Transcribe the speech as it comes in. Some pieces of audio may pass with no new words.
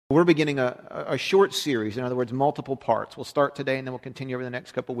We're beginning a short series, in other words, multiple parts. We'll start today and then we'll continue over the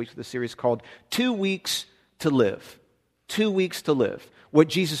next couple of weeks with a series called 2 Weeks to Live. 2 Weeks to Live. What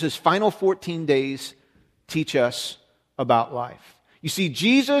Jesus' final 14 days teach us about life. You see,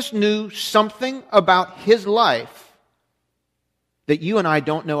 Jesus knew something about his life that you and I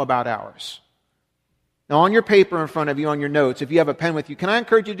don't know about ours. Now, on your paper in front of you, on your notes, if you have a pen with you, can I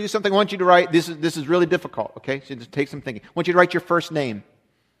encourage you to do something? I want you to write, this is really difficult, okay? So just take some thinking. I want you to write your first name.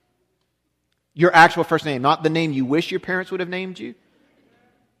 Your actual first name, not the name you wish your parents would have named you.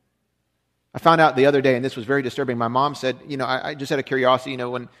 I found out the other day, and this was very disturbing. My mom said, I just had a curiosity,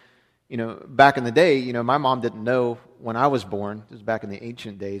 when, back in the day, my mom didn't know when I was born, this was back in the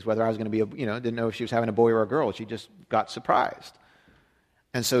ancient days, whether I was going to be, didn't know if she was having a boy or a girl. She just got surprised.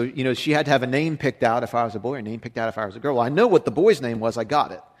 And so, she had to have a name picked out if I was a boy, or a name picked out if I was a girl. Well, I know what the boy's name was. I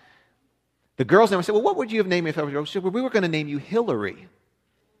got it. The girl's name, I said, well, what would you have named me if I was a girl? She said, well, we were going to name you Hillary.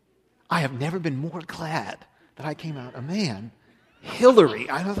 I have never been more glad that I came out a man. Hillary.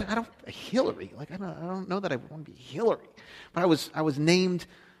 I was like, Hillary. Like, I don't know that I want to be Hillary. But I was named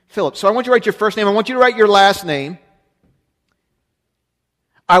Philip. So I want you to write your first name. I want you to write your last name.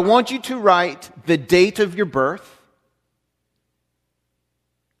 I want you to write the date of your birth.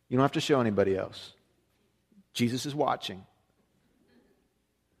 You don't have to show anybody else. Jesus is watching.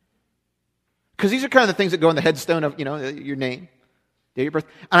 Because these are kind of the things that go on the headstone of, your name. Date of birth.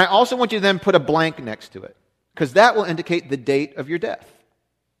 And I also want you to then put a blank next to it, because that will indicate the date of your death.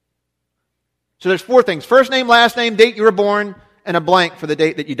 So there's 4 things: first name, last name, date you were born, and a blank for the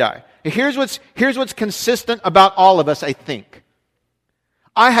date that you die. Here's what's consistent about all of us, I think.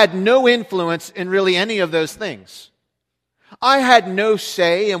 I had no influence in really any of those things. I had no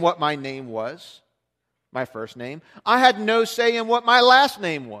say in what my name was, my first name. I had no say in what my last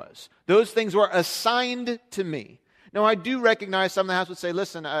name was. Those things were assigned to me. Now, I do recognize some in the house would say,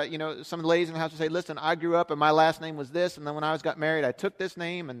 listen, some of the ladies in the house would say, listen, I grew up and my last name was this, and then when I got married, I took this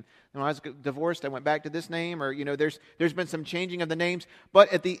name, and when I was divorced, I went back to this name, or, there's been some changing of the names.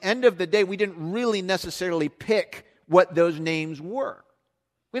 But at the end of the day, we didn't really necessarily pick what those names were.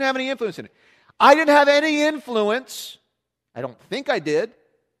 We didn't have any influence in it. I didn't have any influence, I don't think I did,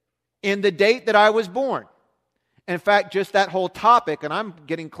 in the date that I was born. In fact, just that whole topic, and I'm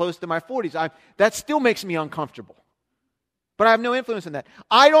getting close to my 40s, that still makes me uncomfortable. But I have no influence in that.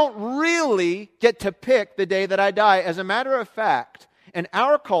 I don't really get to pick the day that I die. As a matter of fact, in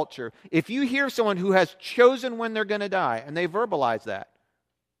our culture, if you hear someone who has chosen when they're going to die, and they verbalize that,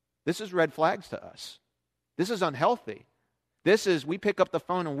 this is red flags to us. This is unhealthy. We pick up the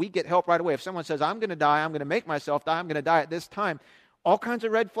phone and we get help right away. If someone says, I'm going to die, I'm going to make myself die, I'm going to die at this time, all kinds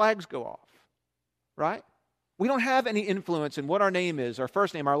of red flags go off, right? We don't have any influence in what our name is, our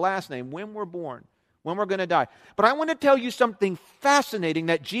first name, our last name, when we're born, when we're going to die. But I want to tell you something fascinating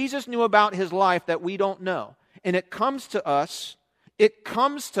that Jesus knew about his life that we don't know. And it comes to us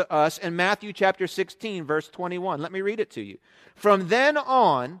in Matthew chapter 16, verse 21. Let me read it to you. From then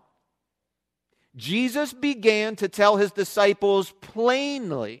on, Jesus began to tell his disciples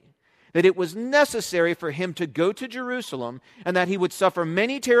plainly that it was necessary for him to go to Jerusalem and that he would suffer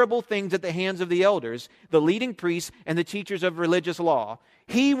many terrible things at the hands of the elders, the leading priests, and the teachers of religious law.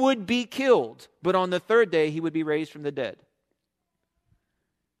 He would be killed, but on the 3rd day he would be raised from the dead.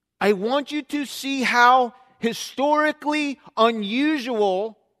 I want you to see how historically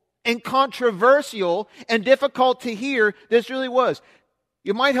unusual and controversial and difficult to hear this really was.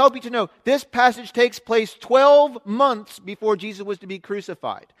 It might help you to know this passage takes place 12 months before Jesus was to be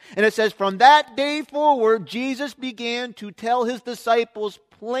crucified. And it says, from that day forward, Jesus began to tell his disciples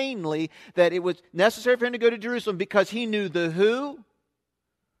plainly that it was necessary for him to go to Jerusalem because he knew the who,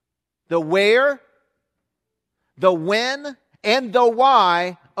 the where, the when, and the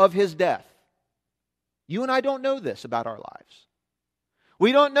why of his death. You and I don't know this about our lives.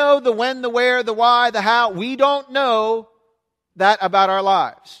 We don't know the when, the where, the why, the how. We don't know that about our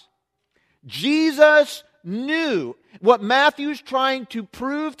lives. Jesus knew what Matthew's trying to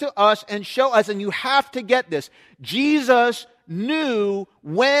prove to us and show us, and you have to get this. Jesus knew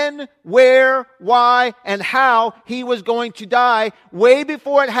when, where, why, and how he was going to die way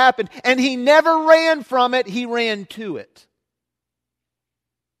before it happened, and he never ran from it, he ran to it.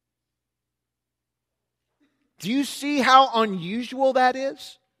 Do you see how unusual that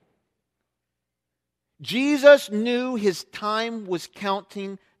is? Jesus knew his time was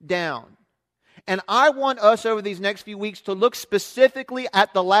counting down. And I want us over these next few weeks to look specifically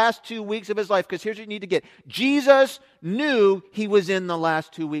at the last 2 weeks of his life, because here's what you need to get. Jesus knew he was in the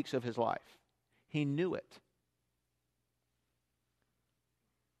last 2 weeks of his life. He knew it.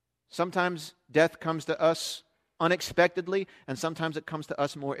 Sometimes death comes to us unexpectedly, and sometimes it comes to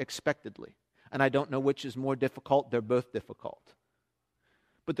us more expectedly. And I don't know which is more difficult. They're both difficult.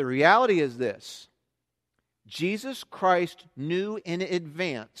 But the reality is this. Jesus Christ knew in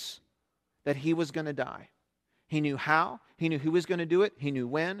advance that he was going to die. He knew how, he knew who was going to do it, he knew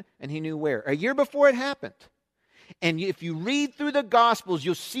when, and he knew where. A year before it happened. And if you read through the Gospels,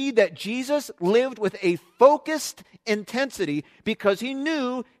 you'll see that Jesus lived with a focused intensity because he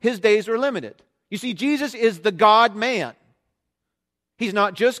knew his days were limited. You see, Jesus is the God-man. He's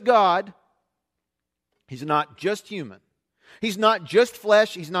not just God. He's not just human. He's not just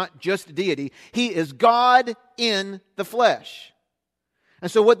flesh. He's not just deity. He is God in the flesh. And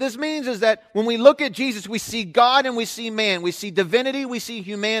so what this means is that when we look at Jesus, we see God and we see man. We see divinity, we see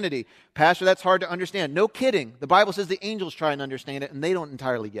humanity. Pastor, that's hard to understand. No kidding. The Bible says the angels try and understand it, and they don't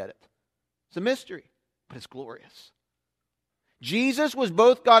entirely get it. It's a mystery, but it's glorious. Jesus was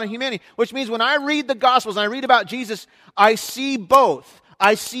both God and humanity, which means when I read the Gospels and I read about Jesus, I see both.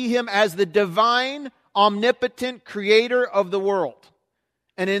 I see him as the divine, omnipotent creator of the world.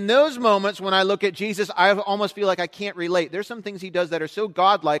 And in those moments when I look at Jesus, I almost feel like I can't relate. There's some things he does that are so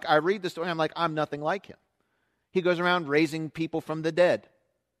godlike. I read the story, I'm like, I'm nothing like him. He goes around raising people from the dead.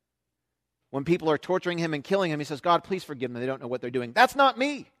 When people are torturing him and killing him, he says, God, please forgive them. They don't know what they're doing. That's not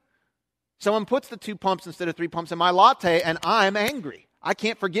me. Someone puts the 2 pumps instead of 3 pumps in my latte, and I'm angry. I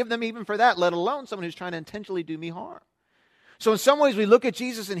can't forgive them even for that, let alone someone who's trying to intentionally do me harm. So in some ways, we look at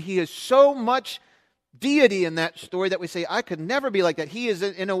Jesus, and he is so much deity in that story that we say, I could never be like that. He is,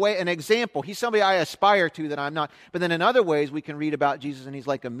 in a way, an example. He's somebody I aspire to that I'm not. But then in other ways, we can read about Jesus and he's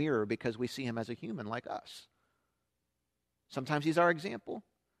like a mirror because we see him as a human like us. Sometimes he's our example.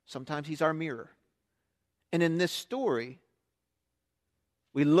 Sometimes he's our mirror. And in this story,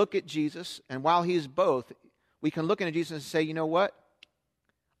 we look at Jesus, and while he is both, we can look at Jesus and say, you know what?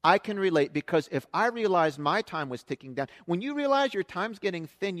 I can relate, because if I realized my time was ticking down, when you realize your time's getting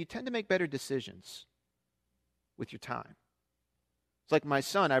thin, you tend to make better decisions with your time. It's like my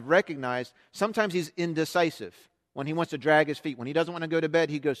son. I've recognized sometimes he's indecisive when he wants to drag his feet. When he doesn't want to go to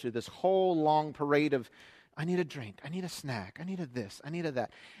bed, he goes through this whole long parade of, I need a drink, I need a snack, I need a this, I need a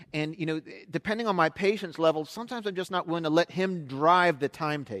that. And, depending on my patience level, sometimes I'm just not willing to let him drive the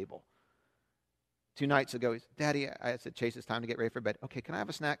timetable. 2 nights ago, Daddy, I said, Chase, it's time to get ready for bed. Okay, can I have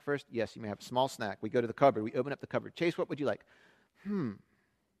a snack first? Yes, you may have a small snack. We go to the cupboard. We open up the cupboard. Chase, what would you like?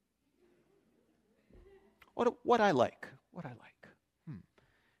 What I like?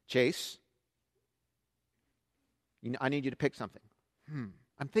 Chase, I need you to pick something.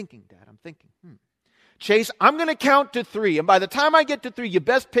 I'm thinking, Dad, I'm thinking. Chase, I'm going to count to 3. And by the time I get to 3, you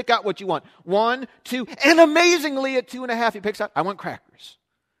best pick out what you want. 1, 2, and amazingly at 2.5, he picks out, I want crackers.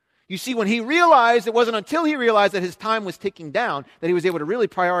 You see, when he realized, it wasn't until he realized that his time was ticking down that he was able to really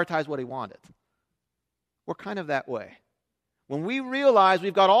prioritize what he wanted. We're kind of that way. When we realize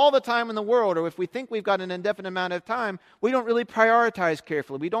we've got all the time in the world, or if we think we've got an indefinite amount of time, we don't really prioritize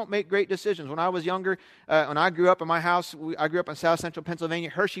carefully. We don't make great decisions. When I was younger, when I grew up in my house, I grew up in South Central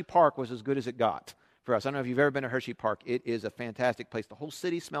Pennsylvania. Hershey Park was as good as it got for us. I don't know if you've ever been to Hershey Park. It is a fantastic place. The whole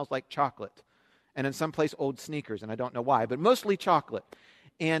city smells like chocolate. And in some place, old sneakers, and I don't know why, but mostly chocolate.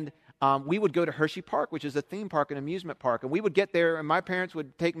 And we would go to Hershey Park, which is a theme park, an amusement park. And we would get there, and my parents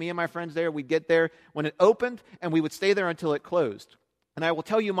would take me and my friends there. We'd get there when it opened, and we would stay there until it closed. And I will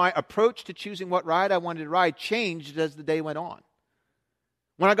tell you, my approach to choosing what ride I wanted to ride changed as the day went on.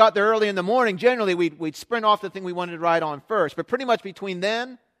 When I got there early in the morning, generally we'd sprint off the thing we wanted to ride on first. But pretty much between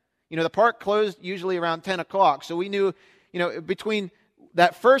then, the park closed usually around 10 o'clock. So we knew, between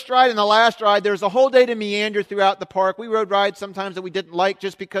that first ride and the last ride, there was a whole day to meander throughout the park. We rode rides sometimes that we didn't like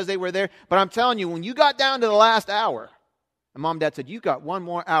just because they were there. But I'm telling you, when you got down to the last hour, and Mom and Dad said, you got 1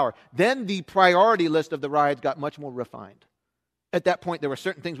 more hour, then the priority list of the rides got much more refined. At that point, there were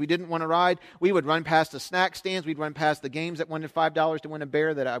certain things we didn't want to ride. We would run past the snack stands. We'd run past the games that wanted $5 to win a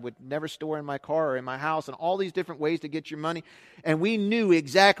bear that I would never store in my car or in my house, and all these different ways to get your money. And we knew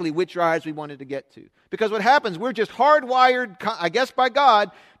exactly which rides we wanted to get to. Because what happens, we're just hardwired, I guess by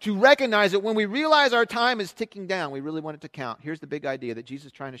God, to recognize that when we realize our time is ticking down, we really want it to count. Here's the big idea that Jesus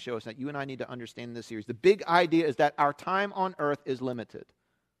is trying to show us, that you and I need to understand in this series. The big idea is that our time on earth is limited.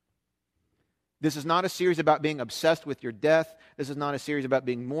 This is not a series about being obsessed with your death. This is not a series about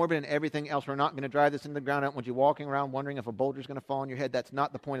being morbid and everything else. We're not going to drive this into the ground. I don't want you walking around wondering if a boulder's going to fall on your head. That's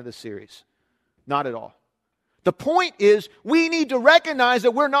not the point of this series. Not at all. The point is, we need to recognize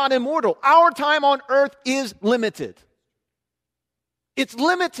that we're not immortal. Our time on earth is limited. It's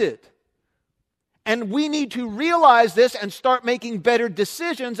limited. And we need to realize this and start making better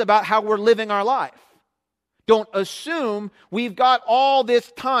decisions about how we're living our life. Don't assume we've got all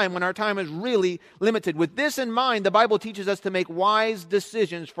this time when our time is really limited. With this in mind, the Bible teaches us to make wise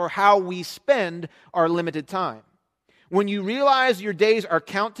decisions for how we spend our limited time. When you realize your days are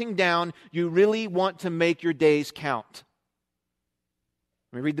counting down, you really want to make your days count.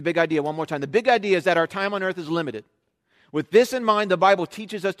 Let me read the big idea one more time. The big idea is that our time on earth is limited. With this in mind, the Bible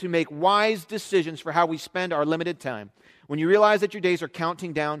teaches us to make wise decisions for how we spend our limited time. When you realize that your days are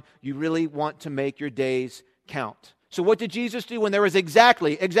counting down, you really want to make your days count. So what did Jesus do when there was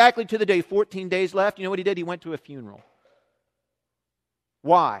exactly to the day 14 days left? You know what he did? He went to a funeral.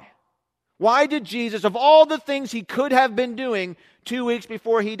 Why? Why did Jesus, of all the things he could have been doing 2 weeks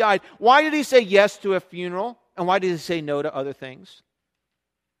before he died, why did he say yes to a funeral? And why did he say no to other things?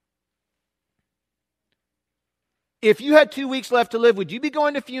 If you had 2 weeks left to live, would you be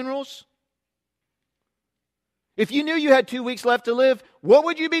going to funerals? If you knew you had 2 weeks left to live, what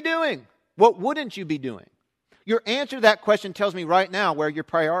would you be doing? What wouldn't you be doing? Your answer to that question tells me right now where your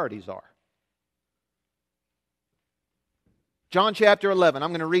priorities are. John chapter 11. I'm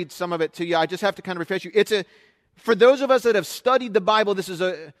going to read some of it to you. I just have to kind of refresh you. For those of us that have studied the Bible, this is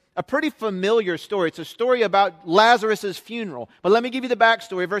a pretty familiar story. It's a story about Lazarus' funeral. But let me give you the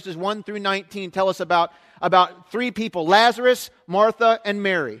backstory. Verses 1 through 19 tell us about three people, Lazarus, Martha, and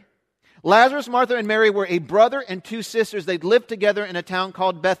Mary. Lazarus, Martha, and Mary were a brother and two sisters. They'd lived together in a town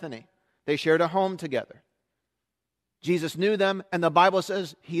called Bethany. They shared a home together. Jesus knew them, and the Bible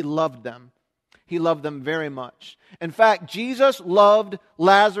says he loved them. He loved them very much. In fact, Jesus loved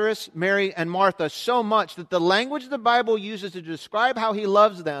Lazarus, Mary, and Martha so much that the language the Bible uses to describe how he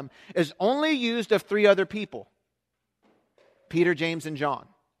loves them is only used of three other people: Peter, James, and John.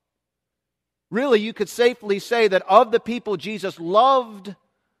 Really, you could safely say that of the people Jesus loved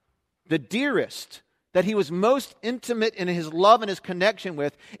the dearest, that he was most intimate in his love and his connection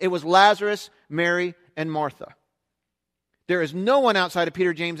with, it was Lazarus, Mary, and Martha. There is no one outside of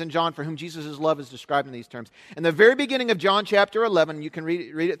Peter, James, and John for whom Jesus' love is described in these terms. In the very beginning of John chapter 11, you can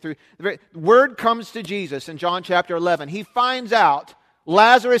read it through, the word comes to Jesus in John chapter 11. He finds out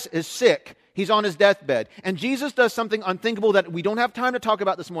Lazarus is sick. He's on his deathbed. And Jesus does something unthinkable that we don't have time to talk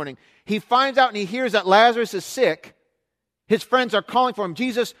about this morning. He finds out and he hears that Lazarus is sick. His friends are calling for him.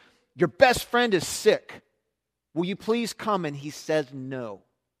 Jesus, your best friend is sick. Will you please come? And he says, no,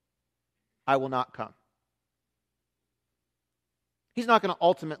 I will not come. He's not going to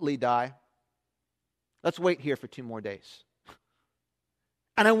ultimately die. Let's wait here for 2 more days.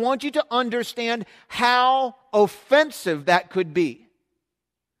 And I want you to understand how offensive that could be.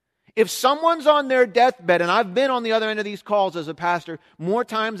 If someone's on their deathbed, and I've been on the other end of these calls as a pastor more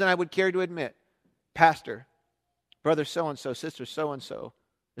times than I would care to admit, Pastor, brother so-and-so, sister so-and-so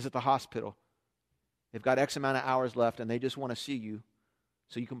is at the hospital. They've got X amount of hours left and they just want to see you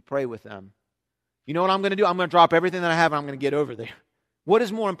so you can pray with them. You know what I'm going to do? I'm going to drop everything that I have and I'm going to get over there. What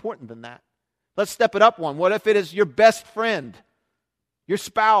is more important than that? Let's step it up one. What if it is your best friend, your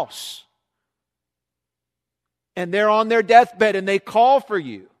spouse, and they're on their deathbed and they call for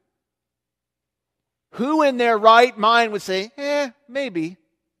you? Who in their right mind would say, maybe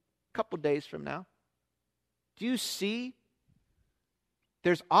a couple days from now? Do you see?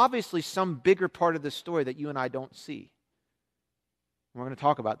 There's obviously some bigger part of this story that you and I don't see. We're going to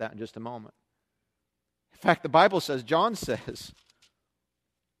talk about that in just a moment. In fact, the Bible says, John says,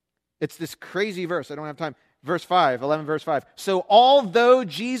 it's this crazy verse. I don't have time. Verse 5, 11 verse 5. So although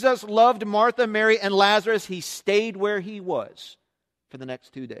Jesus loved Martha, Mary, and Lazarus, he stayed where he was for the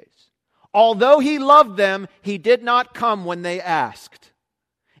next 2 days. Although he loved them, he did not come when they asked.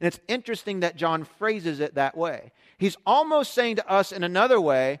 And it's interesting that John phrases it that way. He's almost saying to us in another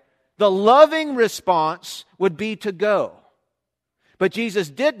way, the loving response would be to go. But Jesus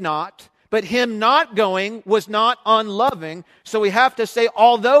did not. But him not going was not unloving. So we have to say,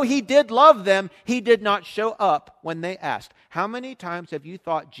 although he did love them, he did not show up when they asked. How many times have you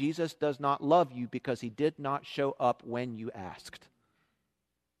thought Jesus does not love you because he did not show up when you asked?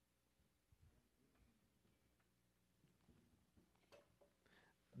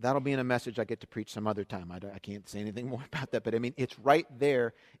 That'll be in a message I get to preach some other time. I can't say anything more about that. But I mean, it's right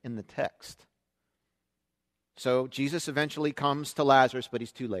there in the text. So Jesus eventually comes to Lazarus, but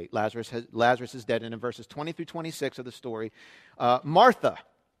he's too late. Lazarus is dead. And in verses 20 through 26 of the story, Martha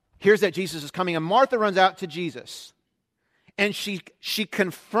hears that Jesus is coming, and Martha runs out to Jesus. And she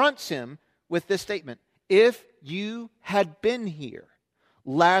confronts him with this statement: if you had been here,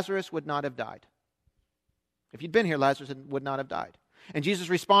 Lazarus would not have died. If you'd been here, Lazarus would not have died. And Jesus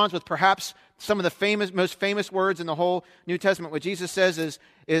responds with perhaps some of the most famous words in the whole New Testament. What Jesus says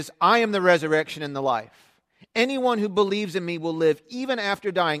is, I am the resurrection and the life. Anyone who believes in me will live even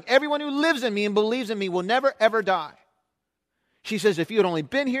after dying. Everyone who lives in me and believes in me will never, ever die. She says, if you had only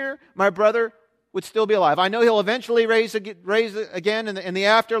been here, my brother would still be alive. I know he'll eventually raise again in the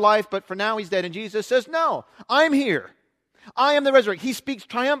afterlife, but for now he's dead. And Jesus says, no, I'm here. I am the resurrection. He speaks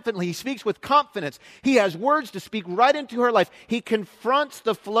triumphantly. He speaks with confidence. He has words to speak right into her life. He confronts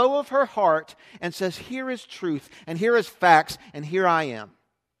the flow of her heart and says, here is truth, and here is facts, and here I am.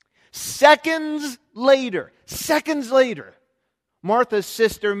 Seconds later, Martha's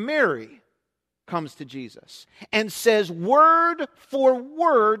sister Mary comes to Jesus and says word for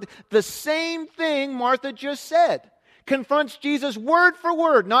word the same thing Martha just said. Confronts Jesus word for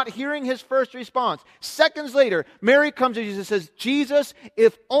word, not hearing his first response. Seconds later, Mary comes to Jesus and says, Jesus,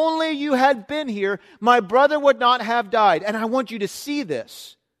 if only you had been here, my brother would not have died. And I want you to see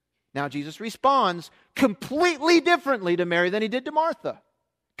this. Now Jesus responds completely differently to Mary than he did to Martha.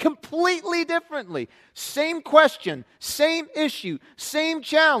 Completely differently. Same question, same issue, same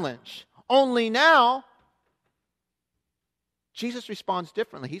challenge. Only now, Jesus responds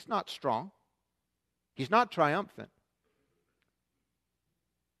differently. He's not strong. He's not triumphant.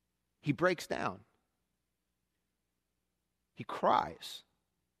 He breaks down. He cries.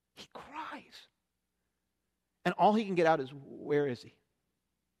 He cries. And all he can get out is, where is he?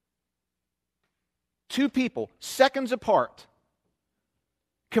 Two people, seconds apart,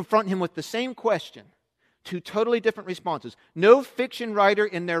 confront him with the same question. Two totally different responses. No fiction writer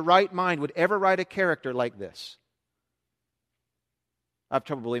in their right mind would ever write a character like this. I have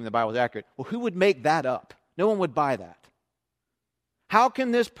trouble believing the Bible is accurate. Well, who would make that up? No one would buy that. How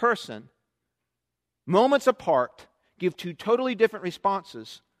can this person, moments apart, give two totally different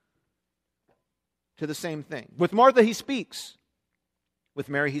responses to the same thing? With Martha, he speaks. With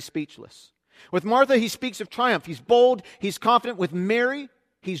Mary, he's speechless. With Martha, he speaks of triumph. He's bold. He's confident. With Mary,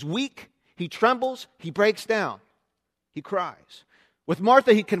 he's weak. He trembles. He breaks down. He cries. With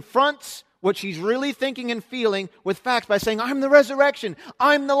Martha, he confronts what she's really thinking and feeling with facts by saying, I'm the resurrection.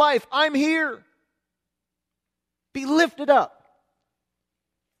 I'm the life. I'm here. Be lifted up.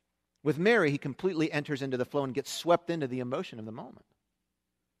 With Mary, he completely enters into the flow and gets swept into the emotion of the moment.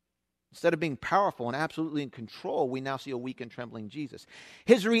 Instead of being powerful and absolutely in control, we now see a weak and trembling Jesus.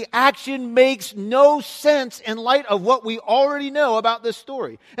 His reaction makes no sense in light of what we already know about this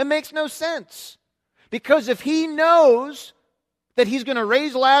story. It makes no sense. Because if he knows that he's going to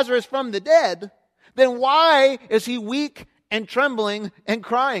raise Lazarus from the dead, then why is he weak and trembling and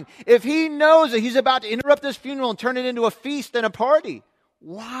crying? If he knows that he's about to interrupt this funeral and turn it into a feast and a party,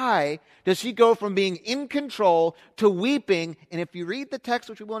 why does he go from being in control to weeping, and if you read the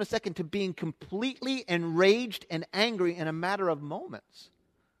text, which we will in a second, to being completely enraged and angry in a matter of moments?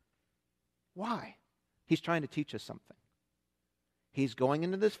 Why? He's trying to teach us something. He's going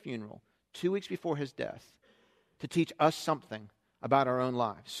into this funeral 2 weeks before his death to teach us something about our own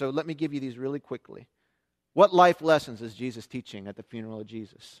lives. So let me give you these really quickly. What life lessons is Jesus teaching at the funeral of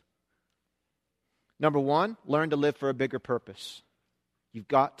Jesus? Number one, learn to live for a bigger purpose. You've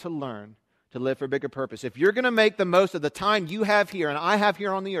got to learn to live for a bigger purpose. If you're going to make the most of the time you have here and I have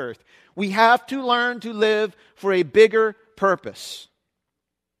here on the earth, we have to learn to live for a bigger purpose.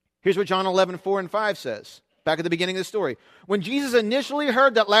 Here's what John 11:4-5 says, back at the beginning of the story. When Jesus initially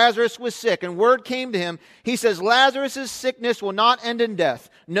heard that Lazarus was sick and word came to him, he says, Lazarus' sickness will not end in death.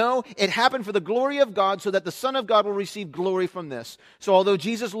 No, it happened for the glory of God so that the Son of God will receive glory from this. So although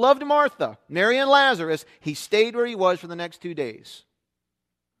Jesus loved Martha, Mary, and Lazarus, he stayed where he was for the next 2 days.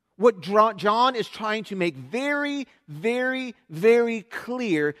 What John is trying to make very, very, very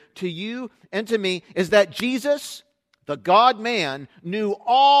clear to you and to me is that Jesus, the God-man, knew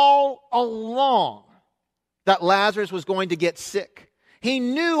all along that Lazarus was going to get sick. He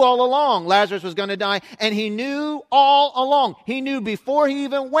knew all along Lazarus was going to die, and he knew all along. He knew before he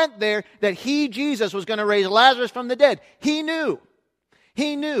even went there that he, Jesus, was going to raise Lazarus from the dead. He knew.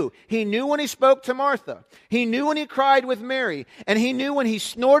 He knew. He knew when he spoke to Martha. He knew when he cried with Mary. And he knew when he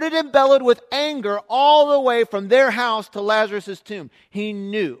snorted and bellowed with anger all the way from their house to Lazarus' tomb. He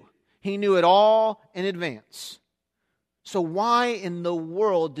knew. He knew it all in advance. So why in the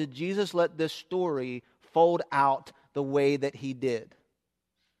world did Jesus let this story fold out the way that he did?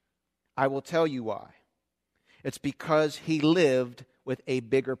 I will tell you why. It's because he lived with a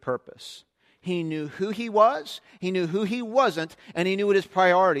bigger purpose. He knew who he was, he knew who he wasn't, and he knew what his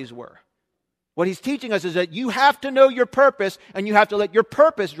priorities were. What he's teaching us is that you have to know your purpose, and you have to let your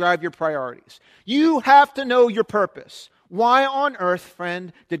purpose drive your priorities. You have to know your purpose. Why on earth,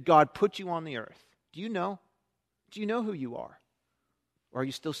 friend, did God put you on the earth? Do you know? Do you know who you are? Or are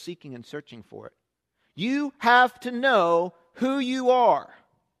you still seeking and searching for it? You have to know who you are.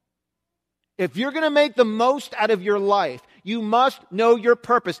 If you're going to make the most out of your life, you must know your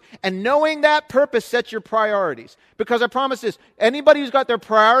purpose. And knowing that purpose sets your priorities. Because I promise this, anybody who's got their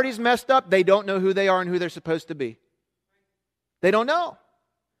priorities messed up, they don't know who they are and who they're supposed to be. They don't know.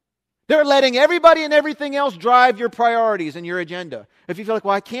 They're letting everybody and everything else drive your priorities and your agenda. If you feel like,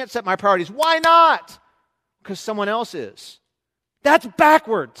 well, I can't set my priorities. Why not? Because someone else is. That's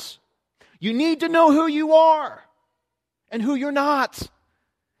backwards. You need to know who you are and who you're not.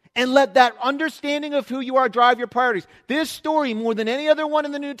 And let that understanding of who you are drive your priorities. This story, more than any other one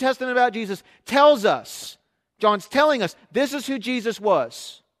in the New Testament about Jesus, tells us, John's telling us, this is who Jesus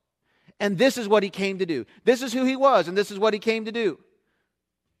was. And this is what he came to do. This is who he was, and this is what he came to do.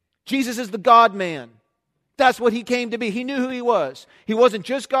 Jesus is the God-man. That's what he came to be. He knew who he was. He wasn't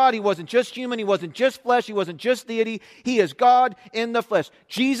just God. He wasn't just human. He wasn't just flesh. He wasn't just deity. He is God in the flesh.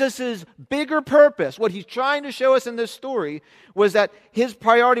 Jesus' bigger purpose, what he's trying to show us in this story, was that his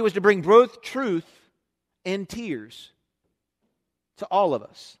priority was to bring both truth and tears to all of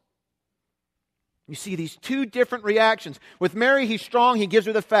us. You see these two different reactions. With Mary, he's strong. He gives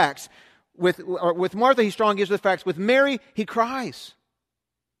her the facts. With Martha, he's strong. He gives her the facts. With Mary, he cries.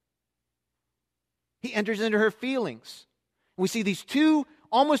 He enters into her feelings. We see these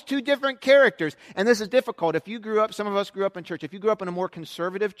almost two different characters. And this is difficult. If you grew up, some of us grew up in church. If you grew up in a more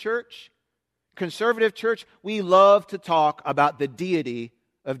conservative church, we love to talk about the deity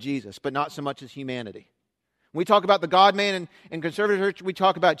of Jesus, but not so much as humanity. When we talk about the God-man in conservative church, we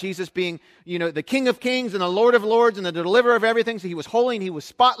talk about Jesus being, the King of Kings and the Lord of Lords and the deliverer of everything. So he was holy and he was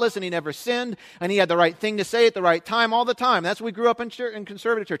spotless and he never sinned and he had the right thing to say at the right time all the time. That's what we grew up in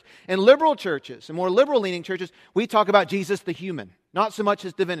conservative church. In liberal churches, and more liberal-leaning churches, we talk about Jesus the human, not so much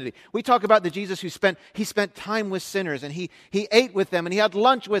his divinity. We talk about the Jesus who spent time with sinners and he ate with them and he had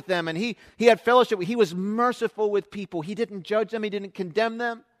lunch with them and he had fellowship. He was merciful with people. He didn't judge them. He didn't condemn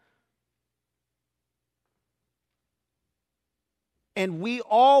them. And we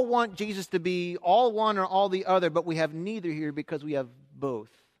all want Jesus to be all one or all the other, but we have neither here because we have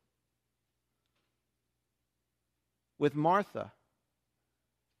both. With Martha,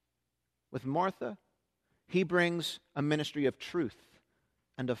 he brings a ministry of truth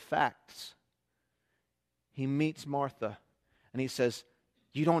and of facts. He meets Martha and he says,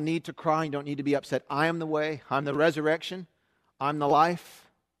 you don't need to cry, you don't need to be upset. I am the way, I'm the resurrection, I'm the life.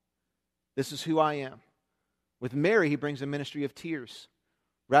 This is who I am. With Mary, he brings a ministry of tears.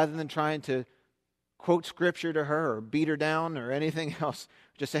 Rather than trying to quote scripture to her or beat her down or anything else,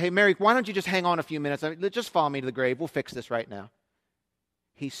 just say, hey, Mary, why don't you just hang on a few minutes? Just follow me to the grave. We'll fix this right now.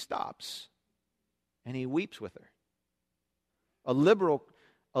 He stops and he weeps with her. A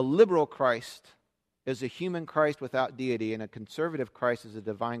liberal Christ is a human Christ without deity, and a conservative Christ is a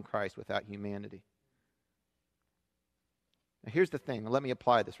divine Christ without humanity. Now, here's the thing. Let me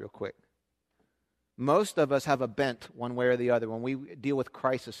apply this real quick. Most of us have a bent one way or the other when we deal with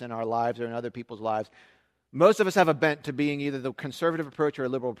crisis in our lives or in other people's lives. Most of us have a bent to being either the conservative approach or a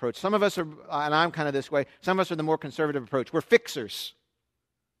liberal approach. Some of us are, and I'm kind of this way, some of us are the more conservative approach. We're fixers.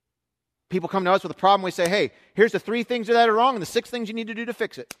 People come to us with a problem, we say, hey, here's the 3 things that are wrong and the 6 things you need to do to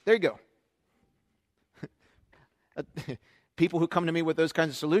fix it. There you go. People who come to me with those kinds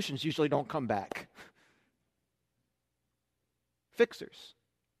of solutions usually don't come back. Fixers.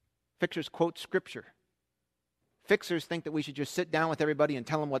 Fixers quote scripture. Fixers think that we should just sit down with everybody and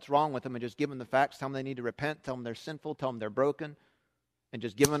tell them what's wrong with them and just give them the facts, tell them they need to repent, tell them they're sinful, tell them they're broken, and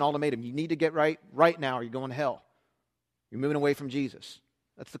just give them an ultimatum. You need to get right now or you're going to hell. You're moving away from Jesus.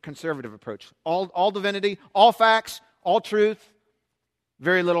 That's the conservative approach. All divinity, all facts, all truth,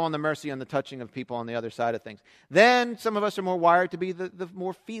 very little on the mercy and the touching of people on the other side of things. Then some of us are more wired to be the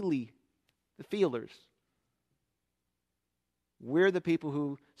more feely, the feelers. We're the people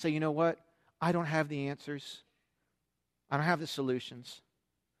who say, you know what? I don't have the answers. I don't have the solutions.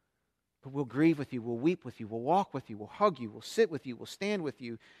 But we'll grieve with you. We'll weep with you. We'll walk with you. We'll hug you. We'll sit with you. We'll stand with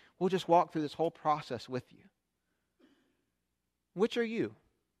you. We'll just walk through this whole process with you. Which are you?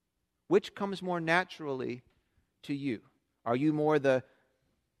 Which comes more naturally to you? Are you more the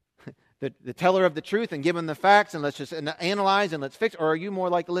teller of the truth and giving the facts and let's just analyze and let's fix? Or are you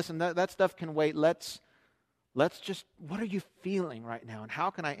more like, listen, that stuff can wait. Let's just, what are you feeling right now? And how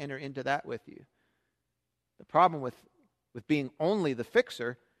can I enter into that with you? The problem with being only the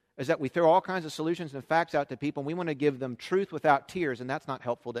fixer is that we throw all kinds of solutions and facts out to people and we want to give them truth without tears, and that's not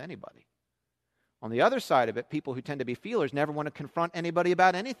helpful to anybody. On the other side of it, people who tend to be feelers never want to confront anybody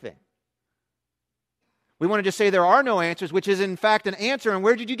about anything. We want to just say there are no answers, which is in fact an answer, and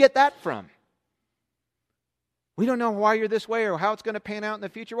where did you get that from? We don't know why you're this way or how it's going to pan out in the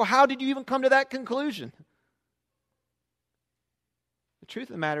future. Well, how did you even come to that conclusion? The truth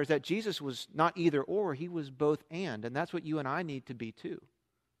of the matter is that Jesus was not either or, he was both and that's what you and I need to be too.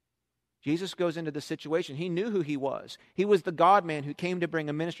 Jesus goes into the situation. He knew who he was. He was the God-man who came to bring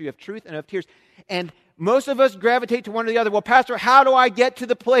a ministry of truth and of tears. And most of us gravitate to one or the other. Well, Pastor, how do I get to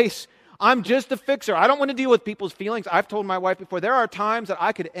the place? I'm just a fixer. I don't want to deal with people's feelings. I've told my wife before, there are times that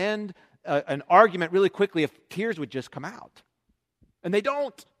I could end an argument really quickly if tears would just come out. And they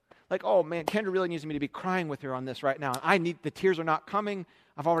don't. Like, oh man, Kendra really needs me to be crying with her on this right now. The tears are not coming.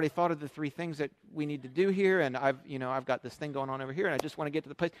 I've already thought of the 3 things that we need to do here, and I've got this thing going on over here, and I just want to get to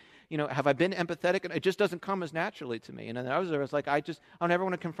the place. Have I been empathetic? And it just doesn't come as naturally to me. And then I was like, I don't ever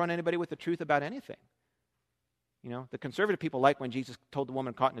want to confront anybody with the truth about anything. The conservative people like when Jesus told the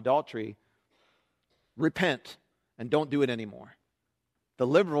woman caught in adultery, repent and don't do it anymore. The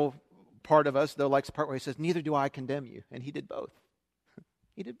liberal part of us, though, likes the part where he says, neither do I condemn you. And he did both.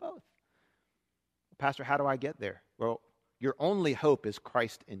 He did both. Pastor, how do I get there? Well, your only hope is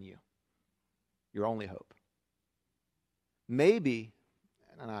Christ in you. Your only hope. Maybe,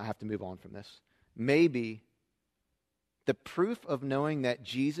 and I have to move on from this, maybe the proof of knowing that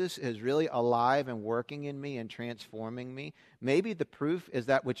Jesus is really alive and working in me and transforming me, maybe the proof is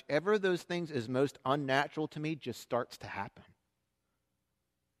that whichever of those things is most unnatural to me just starts to happen.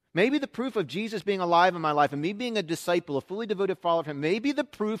 Maybe the proof of Jesus being alive in my life and me being a disciple, a fully devoted follower of him, maybe the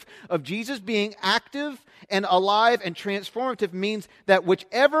proof of Jesus being active and alive and transformative means that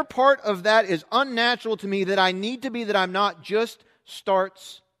whichever part of that is unnatural to me, that I need to be, that I'm not, just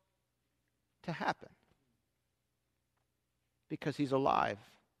starts to happen. Because he's alive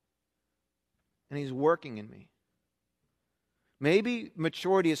and he's working in me. Maybe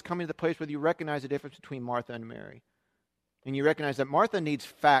maturity is coming to the place where you recognize the difference between Martha and Mary. And you recognize that Martha needs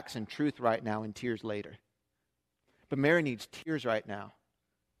facts and truth right now and tears later. But Mary needs tears right now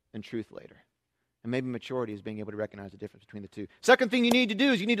and truth later. And maybe maturity is being able to recognize the difference between the two. Second thing you need to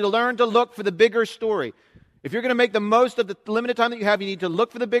do is you need to learn to look for the bigger story. If you're going to make the most of the limited time that you have, you need to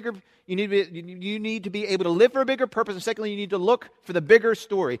look for the bigger, you need to be able to live for a bigger purpose. And secondly, you need to look for the bigger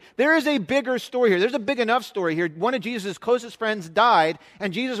story. There is a bigger story here. There's a big enough story here. One of Jesus' closest friends died,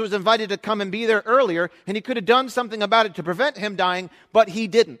 and Jesus was invited to come and be there earlier, and he could have done something about it to prevent him dying, but he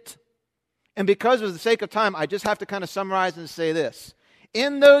didn't. And because of the sake of time, I just have to kind of summarize and say this.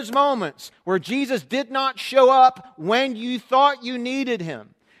 In those moments where Jesus did not show up when you thought you needed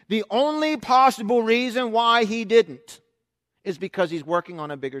him, the only possible reason why he didn't is because he's working on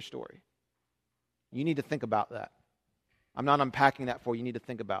a bigger story. You need to think about that. I'm not unpacking that for you. You need to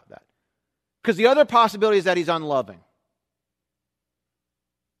think about that. Because the other possibility is that he's unloving.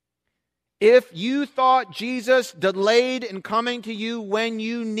 If you thought Jesus delayed in coming to you when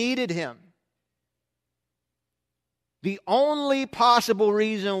you needed him, the only possible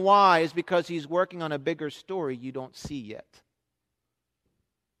reason why is because he's working on a bigger story you don't see yet.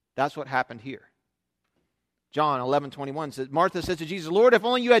 That's what happened here. John 11:21 says, Martha says to Jesus, Lord, if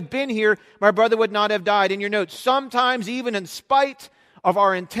only you had been here, my brother would not have died. In your notes, sometimes even in spite of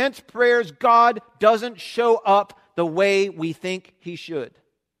our intense prayers, God doesn't show up the way we think he should.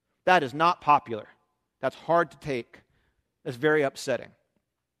 That is not popular. That's hard to take. That's very upsetting.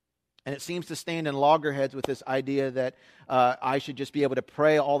 And it seems to stand in loggerheads with this idea that I should just be able to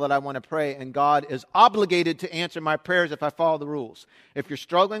pray all that I want to pray, and God is obligated to answer my prayers if I follow the rules. If you're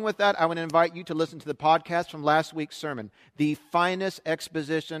struggling with that, I would invite you to listen to the podcast from last week's sermon, the finest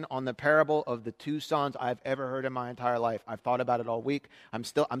exposition on the parable of the 2 sons I've ever heard in my entire life. I've thought about it all week. I'm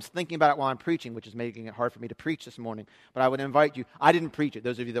thinking about it while I'm preaching, which is making it hard for me to preach this morning. But I would invite you. I didn't preach it.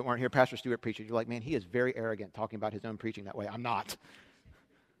 Those of you that weren't here, Pastor Stewart preached it. You're like, man, he is very arrogant talking about his own preaching that way. I'm not.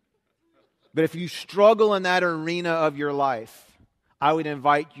 But if you struggle in that arena of your life, I would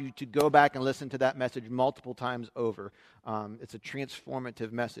invite you to go back and listen to that message multiple times over. It's a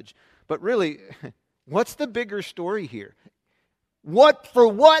transformative message. But really, what's the bigger story here? For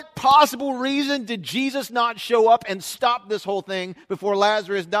what possible reason did Jesus not show up and stop this whole thing before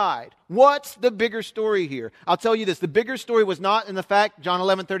Lazarus died? What's the bigger story here? I'll tell you this. The bigger story was not in the fact, John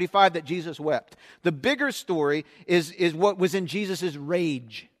 11:35, that Jesus wept. The bigger story is what was in Jesus'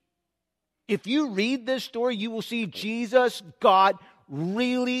 rage. If you read this story, you will see Jesus got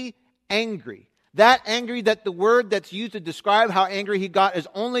really angry. That angry that the word that's used to describe how angry he got is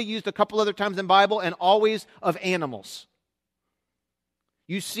only used a couple other times in the Bible and always of animals.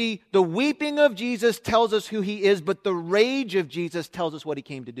 You see, the weeping of Jesus tells us who he is, but the rage of Jesus tells us what he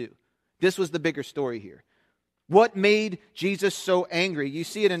came to do. This was the bigger story here. What made Jesus so angry? You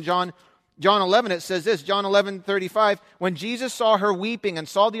see it in John 11, it says this, John 11:35, when Jesus saw her weeping and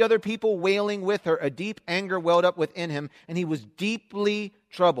saw the other people wailing with her, a deep anger welled up within him, and he was deeply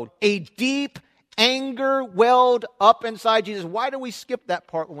troubled. A deep Anger welled up inside Jesus. Why do we skip that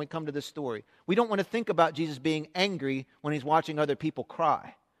part when we come to this story? We don't want to think about Jesus being angry when he's watching other people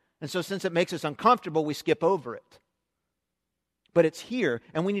cry. And so since it makes us uncomfortable, we skip over it. But it's here,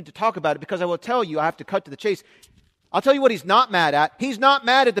 and we need to talk about it, because I will tell you, I have to cut to the chase. I'll tell you what he's not mad at. He's not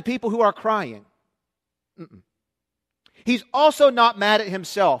mad at the people who are crying. He's also not mad at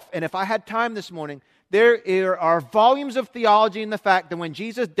himself. And if I had time this morning, there are volumes of theology in the fact that when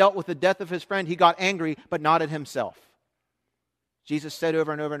Jesus dealt with the death of his friend, he got angry, but not at himself. Jesus said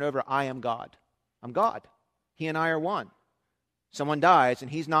over and over and over, I am God. I'm God. He and I are one. Someone dies, and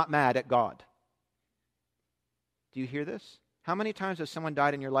he's not mad at God. Do you hear this? How many times has someone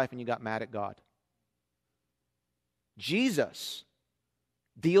died in your life and you got mad at God? Jesus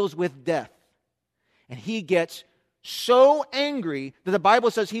deals with death, and he gets so angry that the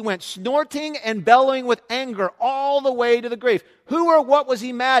Bible says he went snorting and bellowing with anger all the way to the grave. Who or what was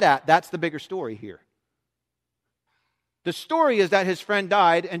he mad at? That's the bigger story here. The story is that his friend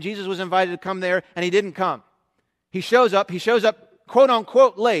died and Jesus was invited to come there and he didn't come. He shows up quote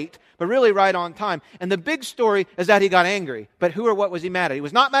unquote late, but really right on time. And the big story is that he got angry. But who or what was he mad at? He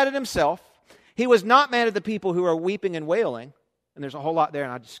was not mad at himself. He was not mad at the people who are weeping and wailing. And there's a whole lot there,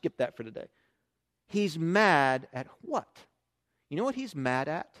 and I'll just skip that for today. He's mad at what? You know what he's mad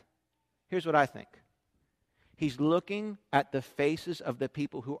at? Here's what I think. He's looking at the faces of the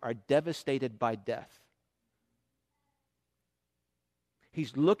people who are devastated by death.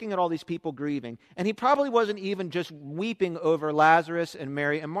 He's looking at all these people grieving. And he probably wasn't even just weeping over Lazarus and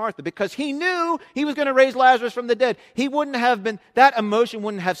Mary and Martha, because he knew he was going to raise Lazarus from the dead. That emotion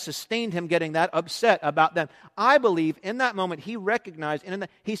wouldn't have sustained him getting that upset about them. I believe in that moment he recognized, and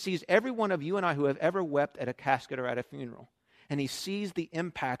he sees every one of you and I who have ever wept at a casket or at a funeral. And he sees the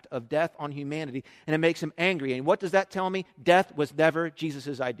impact of death on humanity, and it makes him angry. And what does that tell me? Death was never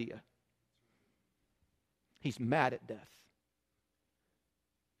Jesus' idea. He's mad at death.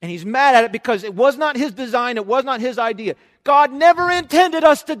 And he's mad at it because it was not his design, it was not his idea. God never intended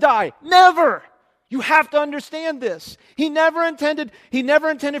us to die. Never. You have to understand this. He never intended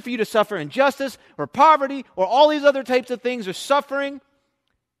for you to suffer injustice or poverty or all these other types of things or suffering.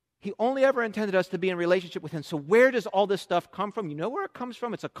 He only ever intended us to be in relationship with him. So where does all this stuff come from? You know where it comes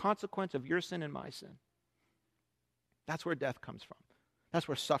from? It's a consequence of your sin and my sin. That's where death comes from. That's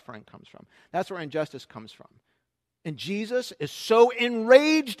where suffering comes from. That's where injustice comes from. And Jesus is so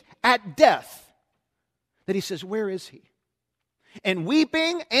enraged at death that he says, where is he? And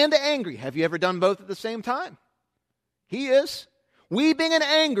weeping and angry. Have you ever done both at the same time? He is. Weeping and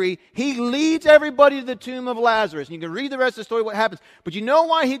angry, he leads everybody to the tomb of Lazarus. And you can read the rest of the story, what happens. But you know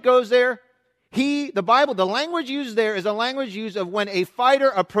why he goes there? The language used there is a language used of when a fighter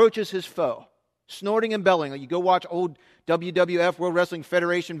approaches his foe. Snorting and bellowing. You go watch old WWF, World Wrestling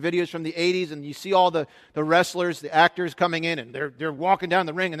Federation videos from the 80s, and you see all the wrestlers, the actors coming in, and they're walking down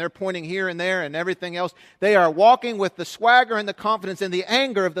the ring, and they're pointing here and there and everything else. They are walking with the swagger and the confidence and the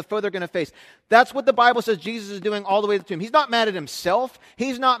anger of the foe they're going to face. That's what the Bible says Jesus is doing all the way to the tomb. He's not mad at himself.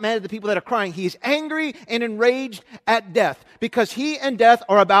 He's not mad at the people that are crying. He's angry and enraged at death because he and death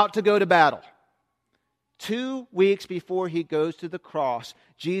are about to go to battle. 2 weeks before he goes to the cross,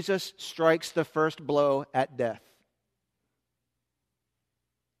 Jesus strikes the first blow at death.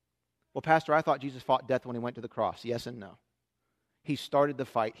 Well, Pastor, I thought Jesus fought death when he went to the cross. Yes and no. He started the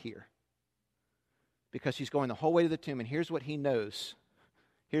fight here because he's going the whole way to the tomb, and here's what he knows.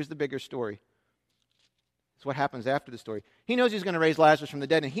 Here's the bigger story. It's what happens after the story. He knows he's going to raise Lazarus from the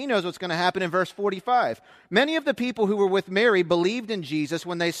dead, and he knows what's going to happen in verse 45. Many of the people who were with Mary believed in Jesus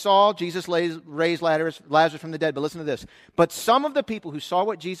when they saw Jesus raise Lazarus from the dead. But listen to this. But some of the people who saw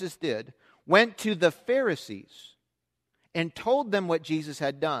what Jesus did went to the Pharisees and told them what Jesus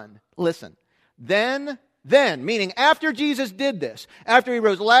had done. Listen. Then, meaning after Jesus did this, after he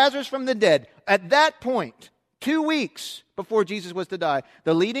rose Lazarus from the dead, at that point, 2 weeks before Jesus was to die,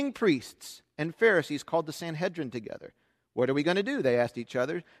 the leading priests and Pharisees called the Sanhedrin together. What are we going to do? They asked each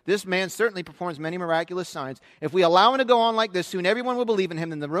other. This man certainly performs many miraculous signs. If we allow him to go on like this, soon everyone will believe in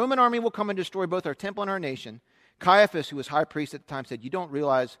him, and the Roman army will come and destroy both our temple and our nation. Caiaphas, who was high priest at the time, said, you don't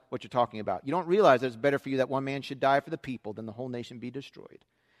realize what you're talking about. You don't realize that it's better for you that one man should die for the people than the whole nation be destroyed.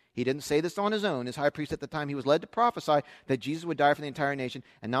 He didn't say this on his own. As high priest at the time, he was led to prophesy that Jesus would die for the entire nation,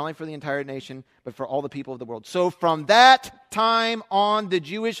 and not only for the entire nation, but for all the people of the world. So from that time on, the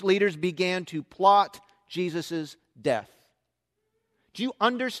Jewish leaders began to plot Jesus' death. Do you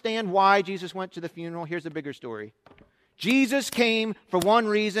understand why Jesus went to the funeral? Here's the bigger story. Jesus came for one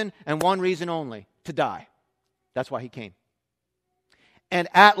reason and one reason only, to die. That's why he came. And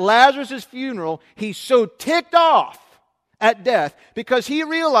at Lazarus' funeral, he's so ticked off at death because he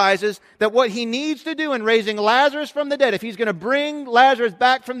realizes that what he needs to do in raising Lazarus from the dead, if he's going to bring Lazarus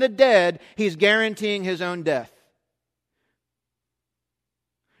back from the dead, he's guaranteeing his own death.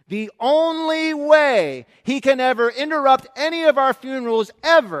 The only way he can ever interrupt any of our funerals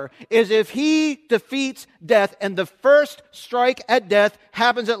ever is if he defeats death, and the first strike at death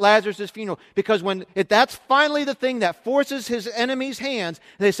happens at Lazarus' funeral. Because if that's finally the thing that forces his enemies' hands,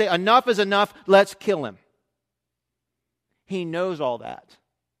 they say, enough is enough, let's kill him. He knows all that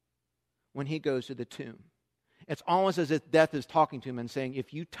when he goes to the tomb. It's almost as if death is talking to him and saying,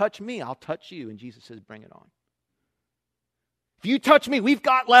 if you touch me, I'll touch you. And Jesus says, bring it on. If you touch me, we've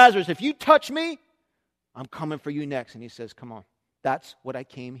got Lazarus. If you touch me, I'm coming for you next. And he says, come on. That's what I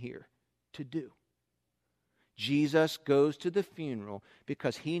came here to do. Jesus goes to the funeral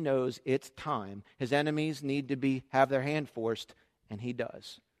because he knows it's time. His enemies need to have their hand forced, and he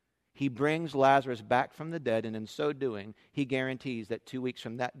does. He brings Lazarus back from the dead, and in so doing, he guarantees that 2 weeks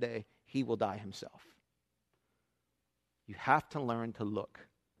from that day, he will die himself. You have to learn to look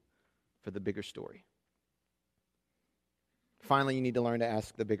for the bigger story. Finally, you need to learn to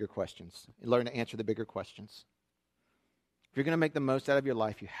ask the bigger questions. Learn to answer the bigger questions. If you're going to make the most out of your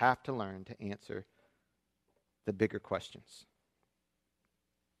life, you have to learn to answer the bigger questions.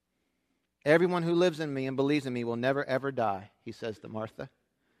 Everyone who lives in me and believes in me will never, ever die, he says to Martha.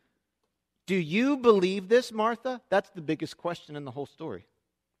 Do you believe this, Martha? That's the biggest question in the whole story.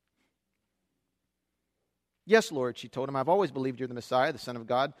 Yes, Lord, she told him, I've always believed you're the Messiah, the Son of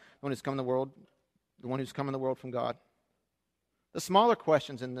God, the one who's come in the world from God. The smaller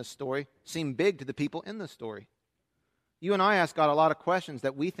questions in this story seem big to the people in this story. You and I ask God a lot of questions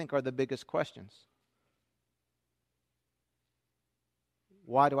that we think are the biggest questions.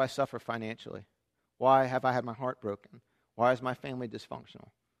 Why do I suffer financially? Why have I had my heart broken? Why is my family dysfunctional?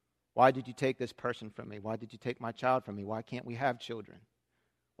 Why did you take this person from me? Why did you take my child from me? Why can't we have children?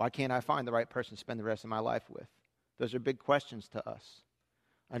 Why can't I find the right person to spend the rest of my life with? Those are big questions to us.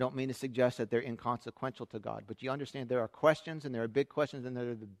 I don't mean to suggest that they're inconsequential to God, but you understand there are questions, and there are big questions, and there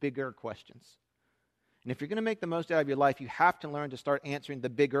are the bigger questions. And if you're going to make the most out of your life, you have to learn to start answering the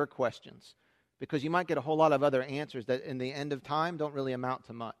bigger questions, because you might get a whole lot of other answers that in the end of time don't really amount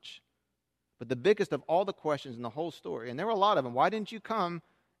to much. But the biggest of all the questions in the whole story, and there were a lot of them, why didn't you come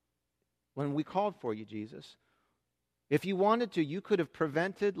when we called for you, Jesus? If you wanted to, you could have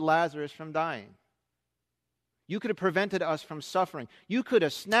prevented Lazarus from dying. You could have prevented us from suffering. You could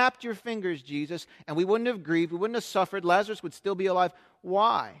have snapped your fingers, Jesus, and we wouldn't have grieved. We wouldn't have suffered. Lazarus would still be alive.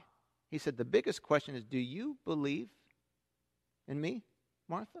 Why? He said, the biggest question is, do you believe in me,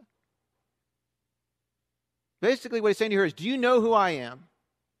 Martha? Basically, what he's saying to her is, do you know who I am?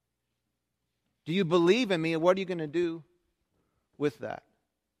 Do you believe in me, and what are you going to do with that?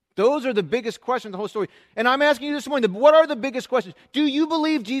 Those are the biggest questions in the whole story. And I'm asking you this morning, what are the biggest questions? Do you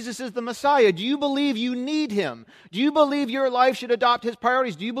believe Jesus is the Messiah? Do you believe you need him? Do you believe your life should adopt his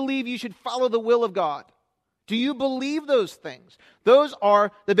priorities? Do you believe you should follow the will of God? Do you believe those things? Those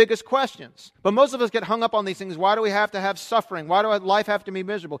are the biggest questions. But most of us get hung up on these things. Why do we have to have suffering? Why do life have to be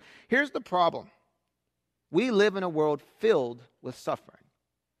miserable? Here's the problem. We live in a world filled with suffering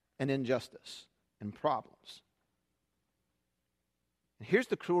and injustice and problems. And here's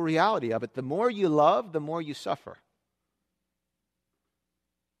the cruel reality of it. The more you love, the more you suffer.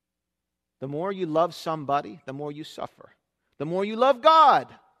 The more you love somebody, the more you suffer. The more you love God,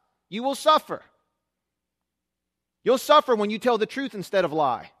 you will suffer. You'll suffer when you tell the truth instead of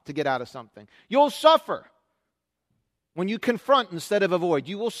lie to get out of something. You'll suffer when you confront instead of avoid.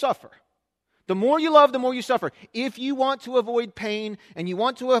 You will suffer. The more you love, the more you suffer. If you want to avoid pain and you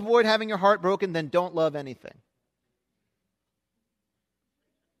want to avoid having your heart broken, then don't love anything.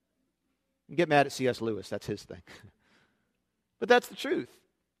 Get mad at C.S. Lewis. That's his thing. But that's the truth.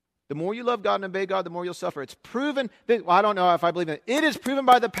 The more you love God and obey God, the more you'll suffer. It's proven, I don't know if I believe it. It is proven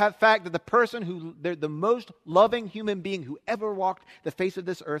by the fact that the person who, the most loving human being who ever walked the face of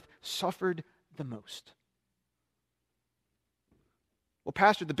this earth, suffered the most. Well,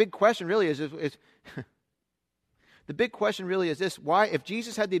 Pastor, the big question really is the big question really is this: why, if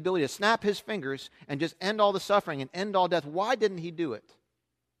Jesus had the ability to snap his fingers and just end all the suffering and end all death, why didn't he do it?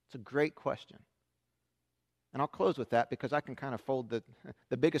 It's a great question. And I'll close with that because I can kind of fold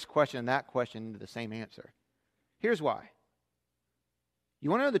the biggest question and that question into the same answer. Here's why. You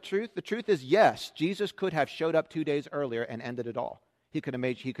want to know the truth? The truth is, yes, Jesus could have showed up 2 days earlier and ended it all. He could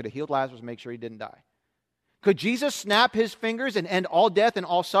have healed Lazarus and make sure he didn't die. Could Jesus snap his fingers and end all death and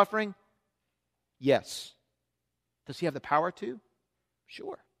all suffering? Yes. Does he have the power to?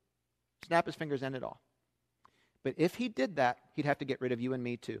 Sure. Snap his fingers, end it all. But if he did that, he'd have to get rid of you and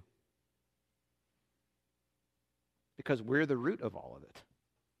me too. because we're the root of all of it.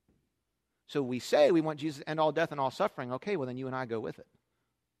 So we say we want Jesus to end all death and all suffering. Okay, well then you and I go with it.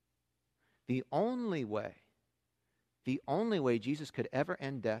 The only way Jesus could ever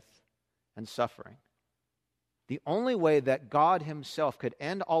end death and suffering, the only way that God himself could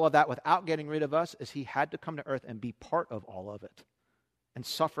end all of that without getting rid of us, is he had to come to earth and be part of all of it and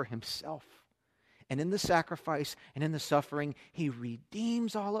suffer himself. And in the sacrifice and in the suffering, he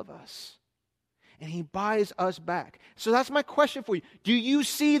redeems all of us. And he buys us back. So that's my question for you. Do you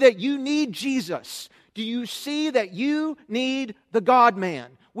see that you need Jesus? Do you see that you need the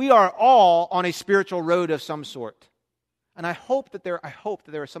God-man? We are all on a spiritual road of some sort. And I hope that there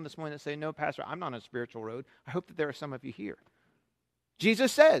are some this morning that say, no, Pastor, I'm not on a spiritual road. I hope that there are some of you here.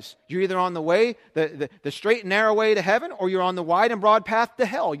 Jesus says, you're either on the way, the straight and narrow way to heaven, or you're on the wide and broad path to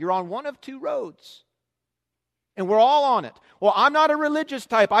hell. You're on one of two roads. And we're all on it. Well, I'm not a religious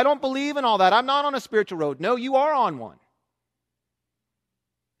type. I don't believe in all that. I'm not on a spiritual road. No, you are on one.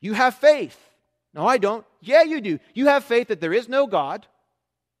 You have faith. No, I don't. Yeah, you do. You have faith that there is no God.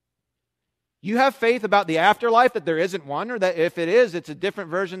 You have faith about the afterlife, that there isn't one, or that if it is, it's a different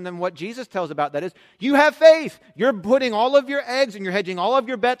version than what Jesus tells about that is. You have faith. You're putting all of your eggs and you're hedging all of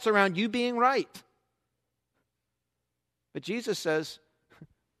your bets around you being right. But Jesus says,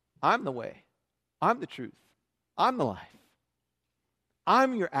 I'm the way. I'm the truth. I'm the life.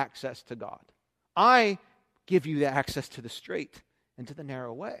 I'm your access to God. I give you the access to the straight and to the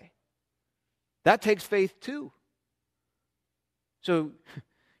narrow way. That takes faith too. So,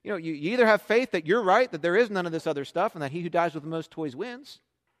 you either have faith that you're right, that there is none of this other stuff, and that he who dies with the most toys wins.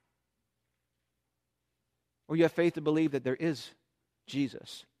 Or you have faith to believe that there is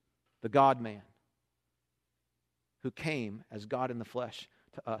Jesus, the God-man, who came as God in the flesh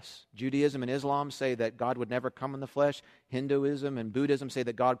to us. Judaism and Islam say that God would never come in the flesh. Hinduism and Buddhism say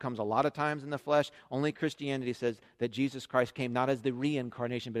that God comes a lot of times in the flesh. Only Christianity says that Jesus Christ came not as the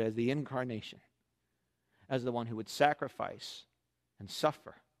reincarnation, but as the incarnation, as the one who would sacrifice and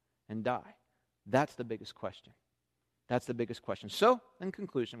suffer and die. That's the biggest question. That's the biggest question. So, in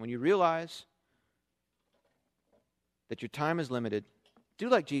conclusion, when you realize that your time is limited, do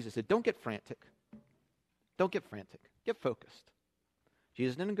like Jesus did. Don't get frantic. Don't get frantic. Get focused.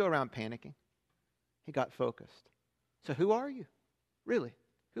 Jesus didn't go around panicking. He got focused. So who are you? Really?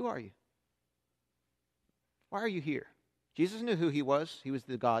 Who are you? Why are you here? Jesus knew who he was. He was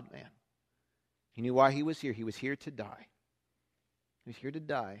the God-man. He knew why he was here. He was here to die. He was here to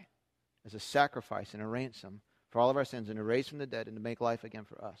die as a sacrifice and a ransom for all of our sins, and to raise from the dead and to make life again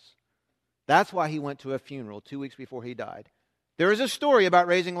for us. That's why he went to a funeral 2 weeks before he died. There is a story about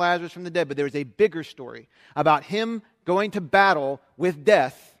raising Lazarus from the dead, but there is a bigger story about him going to battle with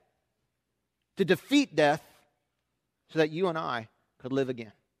death, to defeat death, so that you and I could live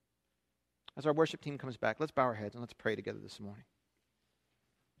again. As our worship team comes back, let's bow our heads and let's pray together this morning.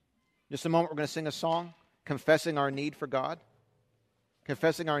 In just a moment, we're going to sing a song confessing our need for God,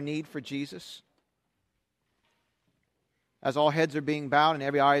 confessing our need for Jesus. As all heads are being bowed and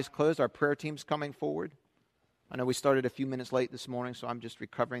every eye is closed, our prayer team's coming forward. I know we started a few minutes late this morning, so I'm just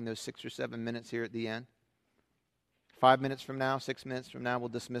recovering those 6 or 7 minutes here at the end. 5 minutes from now, 6 minutes from now, we'll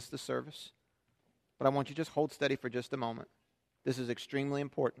dismiss the service. But I want you to just hold steady for just a moment. This is extremely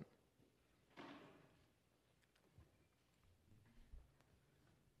important.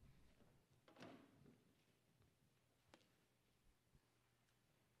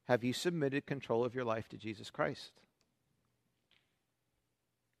 Have you submitted control of your life to Jesus Christ?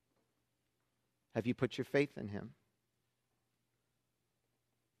 Have you put your faith in him?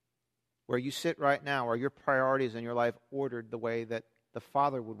 Where you sit right now, are your priorities in your life ordered the way that the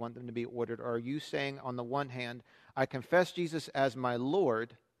Father would want them to be ordered? Or are you saying, on the one hand, I confess Jesus as my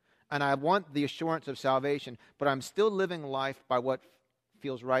Lord, and I want the assurance of salvation, but I'm still living life by what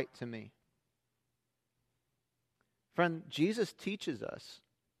feels right to me? Friend, Jesus teaches us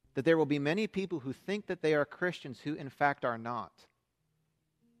that there will be many people who think that they are Christians who in fact are not.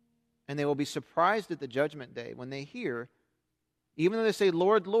 And they will be surprised at the judgment day when they hear, even though they say,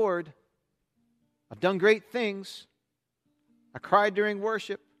 Lord, Lord, I've done great things. I cried during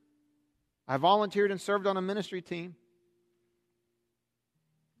worship. I volunteered and served on a ministry team.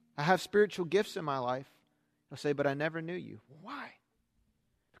 I have spiritual gifts in my life. They'll say, but I never knew you. Why?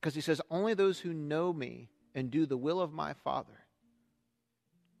 Because he says, only those who know me and do the will of my Father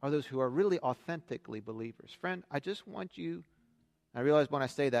are those who are really authentically believers. Friend, I just want you, I realize when I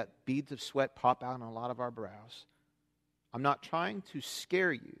say that, beads of sweat pop out on a lot of our brows. I'm not trying to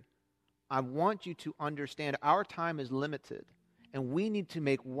scare you. I want you to understand our time is limited, and we need to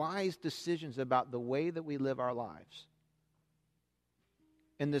make wise decisions about the way that we live our lives.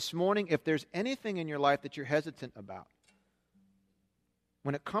 And this morning, if there's anything in your life that you're hesitant about,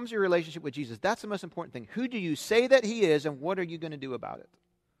 when it comes to your relationship with Jesus, that's the most important thing. Who do you say that He is, and what are you going to do about it?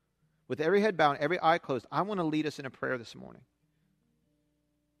 With every head bowed, every eye closed, I want to lead us in a prayer this morning.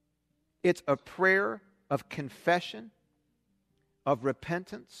 It's a prayer of confession, of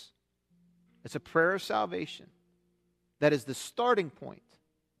repentance. It's a prayer of salvation. That is the starting point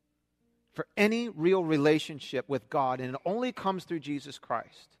for any real relationship with God, and it only comes through Jesus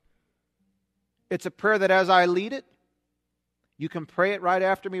Christ. It's a prayer that as I lead it, you can pray it right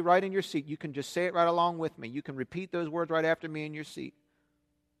after me, right in your seat. You can just say it right along with me. You can repeat those words right after me in your seat.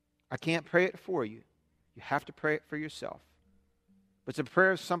 I can't pray it for you. You have to pray it for yourself. But it's a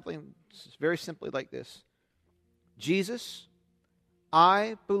prayer of something very simply like this. Jesus,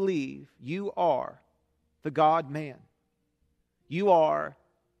 I believe you are the God-man. You are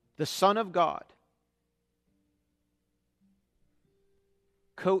the Son of God,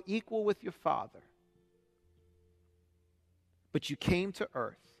 co-equal with your Father. But you came to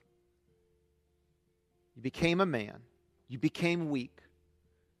earth. You became a man. You became weak.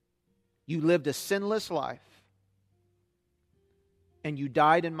 You lived a sinless life. And you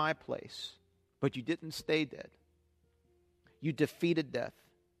died in my place. But you didn't stay dead. You defeated death.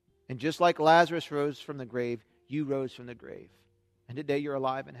 And just like Lazarus rose from the grave, you rose from the grave. And today you're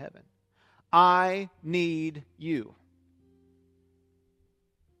alive in heaven. I need you.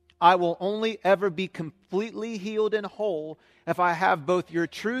 I will only ever be completely healed and whole if I have both your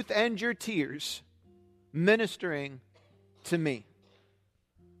truth and your tears ministering to me.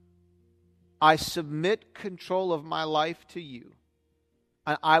 I submit control of my life to you,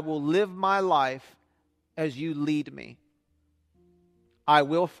 and I will live my life as you lead me. I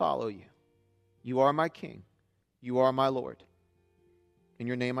will follow you. You are my King. You are my Lord. In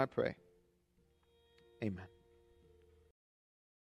your name I pray. Amen.